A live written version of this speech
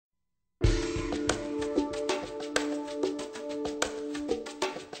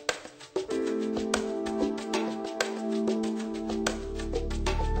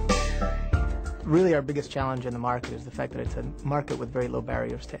Really our biggest challenge in the market is the fact that it's a market with very low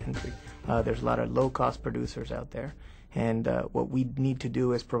barriers to entry. There's a lot of low-cost producers out there, and what we need to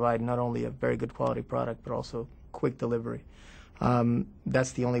do is provide not only a very good quality product, but also quick delivery.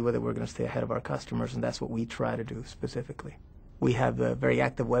 That's the only way that we're going to stay ahead of our customers, and that's what we try to do specifically. We have a very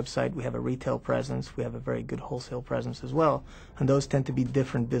active website, we have a retail presence, we have a very good wholesale presence as well, and those tend to be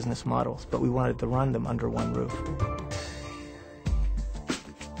different business models, but we wanted to run them under one roof.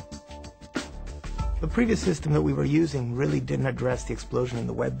 The previous system that we were using really didn't address the explosion in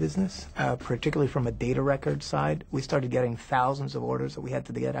the web business, particularly from a data record side. We started getting thousands of orders that we had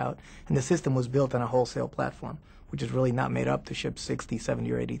to get out, and the system was built on a wholesale platform, which is really not made up to ship 60,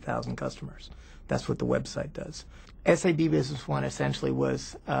 70, or 80,000 customers. That's what the website does. SAP Business One essentially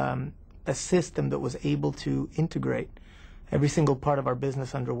was a system that was able to integrate every single part of our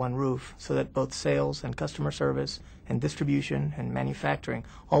business under one roof so that both sales and customer service and distribution and manufacturing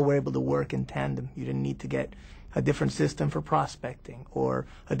all were able to work in tandem. You didn't need to get a different system for prospecting or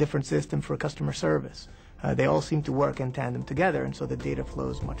a different system for customer service. They all seem to work in tandem together, and so the data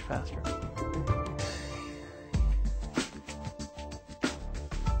flows much faster.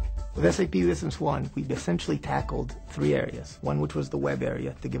 With SAP Business One, we essentially tackled three areas. One, which was the web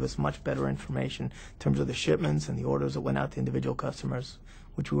area, to give us much better information in terms of the shipments and the orders that went out to individual customers,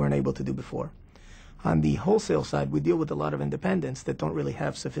 which we weren't able to do before. On the wholesale side, we deal with a lot of independents that don't really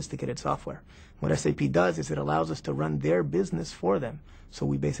have sophisticated software. What SAP does is it allows us to run their business for them. So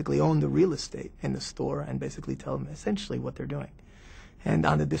we basically own the real estate in the store and basically tell them essentially what they're doing. And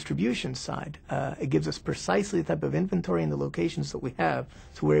on the distribution side, it gives us precisely the type of inventory and the locations that we have,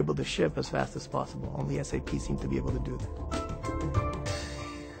 so we're able to ship as fast as possible. Only SAP seems to be able to do that.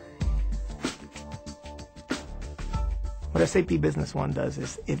 What SAP Business One does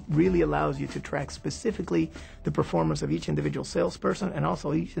is it really allows you to track specifically the performance of each individual salesperson and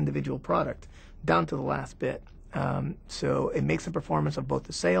also each individual product, down to the last bit. So it makes the performance of both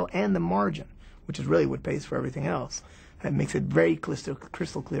the sale and the margin, which is really what pays for everything else. It makes it very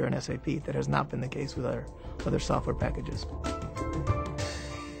crystal clear in SAP. That has not been the case with other software packages.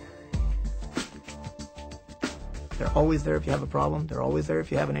 They're always there if you have a problem. They're always there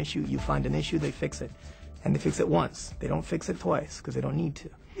if you have an issue. You find an issue, they fix it. And they fix it once. They don't fix it twice because they don't need to.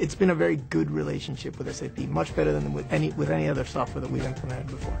 It's been a very good relationship with SAP, much better than with any other software that we've implemented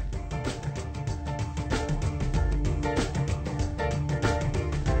before.